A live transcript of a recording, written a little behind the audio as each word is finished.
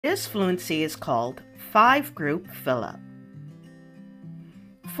This fluency is called 5-group fill-up.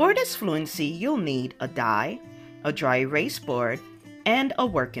 For this fluency, you'll need a die, a dry erase board, and a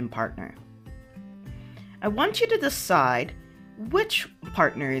working partner. I want you to decide which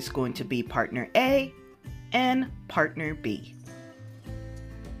partner is going to be partner A and partner B.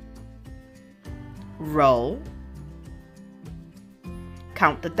 Roll.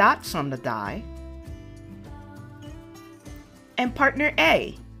 Count the dots on the die. And partner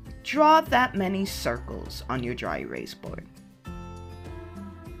A, draw that many circles on your dry erase board.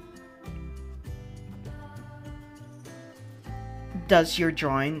 Does your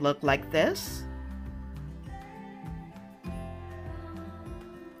drawing look like this?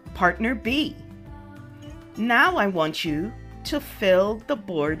 Partner B. Now I want you to fill the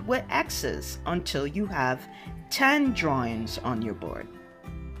board with X's until you have 10 drawings on your board.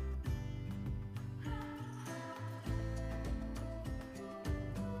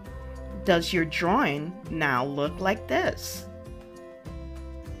 Does your drawing now look like this?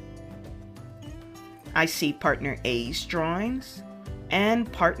 I see partner A's drawings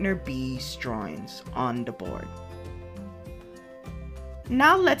and partner B's drawings on the board.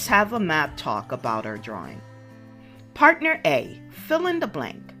 Now let's have a math talk about our drawing. Partner A, fill in the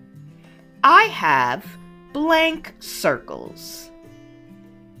blank. I have blank circles.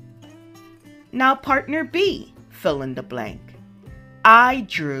 Now partner B, fill in the blank. I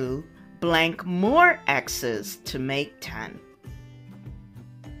drew blank more X's to make 10.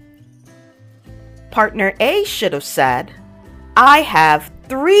 Partner A should have said, I have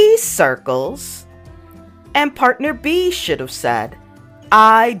 3 circles, and partner B should have said,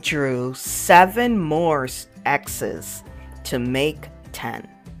 I drew 7 more X's to make 10.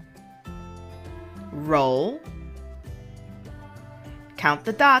 Roll. Count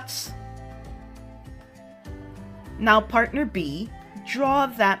the dots. Now partner B, draw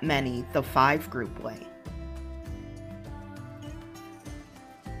that many the 5-group way.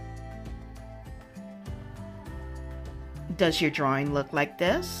 Does your drawing look like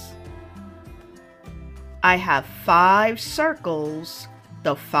this? I have 5 circles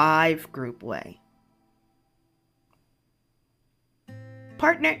the 5-group way.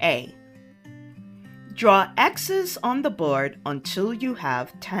 Partner A, draw X's on the board until you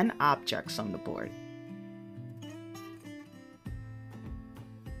have 10 objects on the board.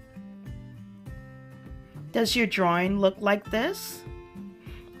 Does your drawing look like this?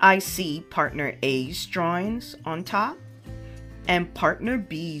 I see partner A's drawings on top and partner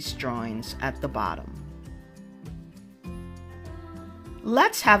B's drawings at the bottom.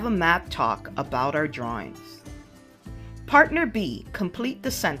 Let's have a math talk about our drawings. Partner B, complete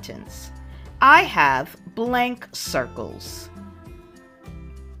the sentence. I have blank circles.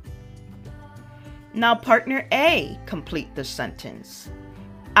 Now partner A, complete the sentence.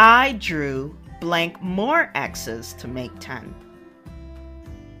 I drew blank more X's to make 10.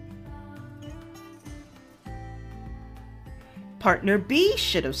 Partner B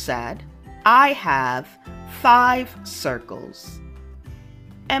should have said, I have 5 circles.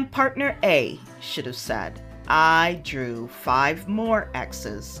 And partner A should have said, I drew 5 more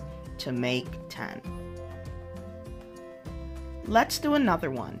X's to make 10. Let's do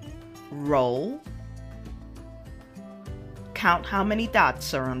another one. Roll. Count how many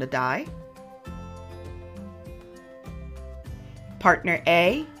dots are on the die. Partner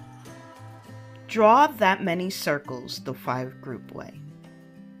A, draw that many circles the 5-group way.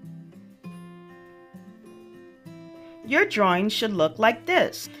 Your drawing should look like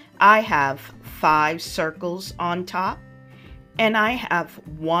this. I have 5 circles on top, and I have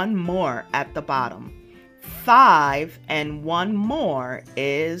 1 more at the bottom. 5 and 1 more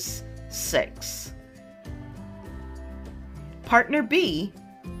is 6. Partner B,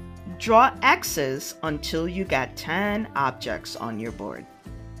 draw X's until you got 10 objects on your board.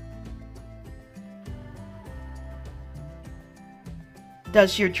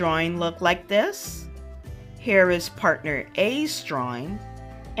 Does your drawing look like this? Here is partner A's drawing,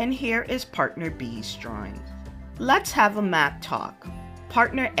 and here is partner B's drawing. Let's have a math talk.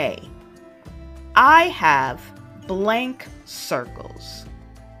 Partner A, I have blank circles.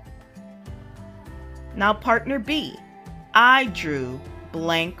 Now partner B, I drew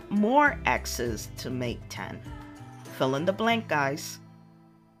blank more X's to make 10. Fill in the blank, guys.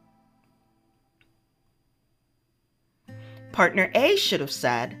 Partner A should have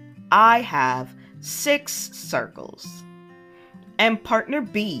said, I have 6 circles. And partner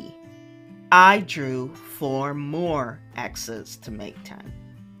B, I drew 4 more X's to make 10.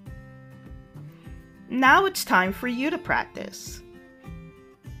 Now it's time for you to practice.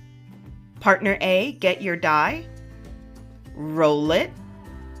 Partner A, get your die, roll it,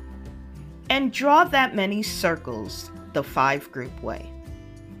 and draw that many circles the 5-group way.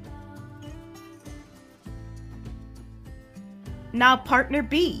 Now partner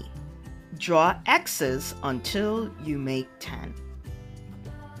B, draw X's until you make 10.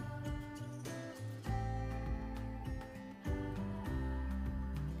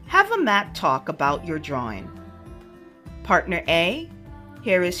 Have a math talk about your drawing. Partner A,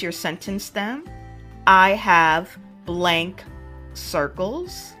 here is your sentence stem. I have blank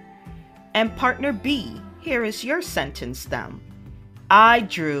circles. And partner B, here is your sentence stem. I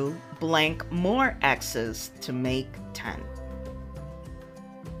drew blank more X's to make 10.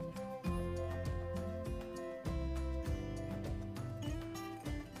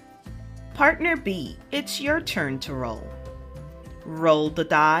 Partner B, it's your turn to roll. Roll the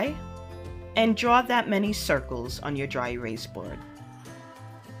die and draw that many circles on your dry erase board.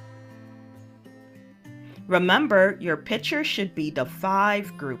 Remember, your picture should be the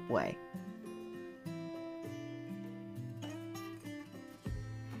 5-group way.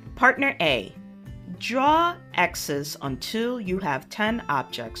 Partner A, draw X's until you have 10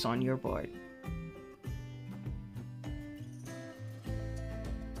 objects on your board.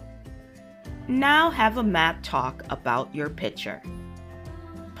 Now have a math talk about your picture.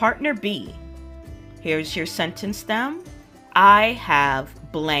 Partner B, here's your sentence stem. I have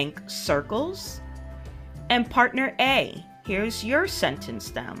blank circles. And partner A, here's your sentence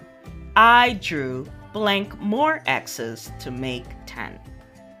stem. I drew blank more X's to make 10.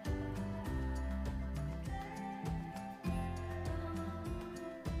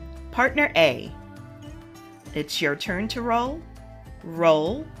 Partner A, it's your turn to roll.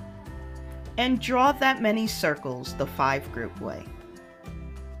 Roll and draw that many circles the 5-group way.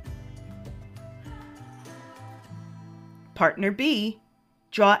 Partner B,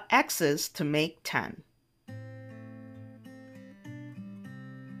 draw X's to make 10.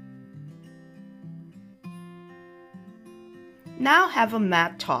 Now have a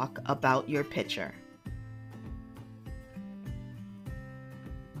math talk about your picture.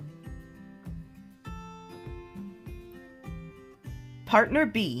 Partner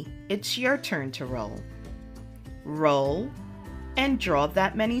B, it's your turn to roll. Roll and draw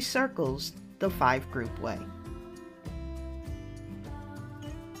that many circles the 5-group way.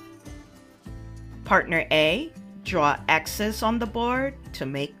 Partner A, draw X's on the board to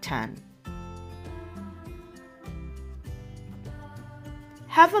make 10.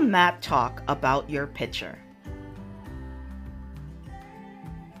 Have a math talk about your picture.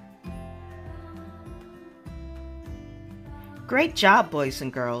 Great job, boys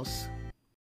and girls.